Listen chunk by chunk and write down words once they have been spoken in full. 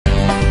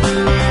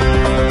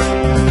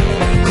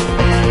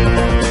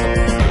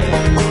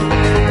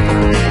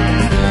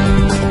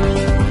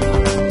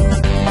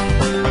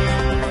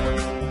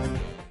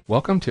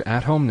Welcome to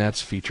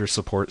AtHomeNet's Feature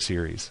Support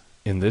Series.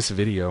 In this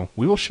video,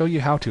 we will show you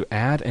how to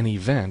add an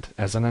event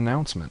as an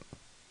announcement.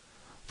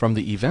 From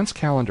the Events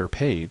Calendar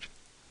page,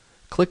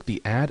 click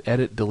the Add,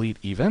 Edit,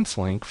 Delete Events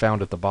link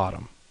found at the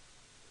bottom.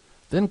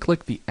 Then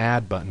click the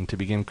Add button to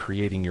begin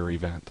creating your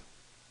event.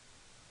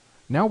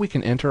 Now we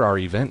can enter our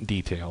event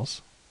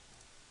details,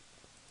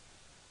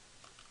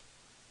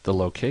 the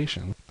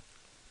location,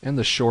 and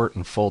the short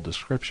and full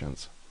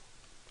descriptions.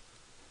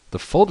 The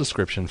full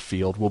description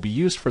field will be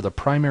used for the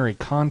primary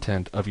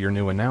content of your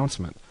new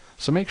announcement,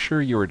 so make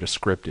sure you are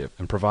descriptive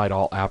and provide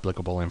all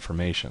applicable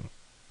information.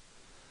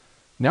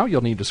 Now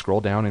you'll need to scroll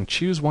down and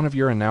choose one of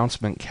your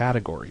announcement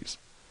categories.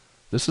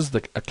 This is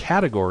a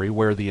category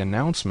where the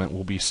announcement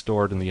will be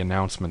stored in the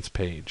Announcements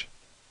page.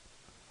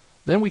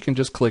 Then we can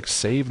just click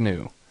Save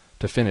New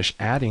to finish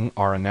adding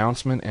our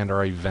announcement and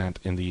our event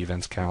in the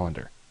Events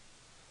Calendar.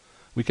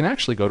 We can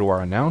actually go to our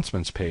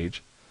Announcements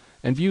page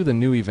and view the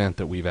new event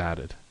that we've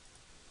added.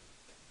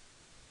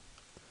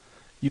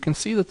 You can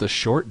see that the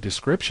short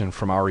description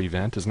from our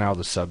event is now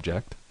the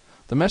subject.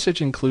 The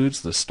message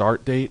includes the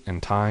start date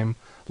and time,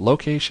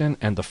 location,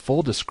 and the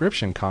full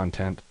description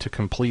content to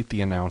complete the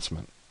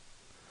announcement.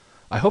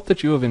 I hope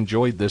that you have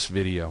enjoyed this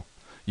video.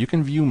 You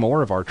can view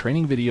more of our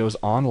training videos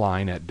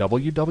online at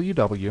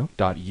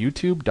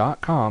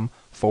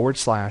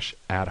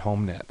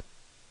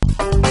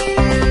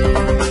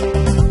www.youtube.com/AtHomeNet.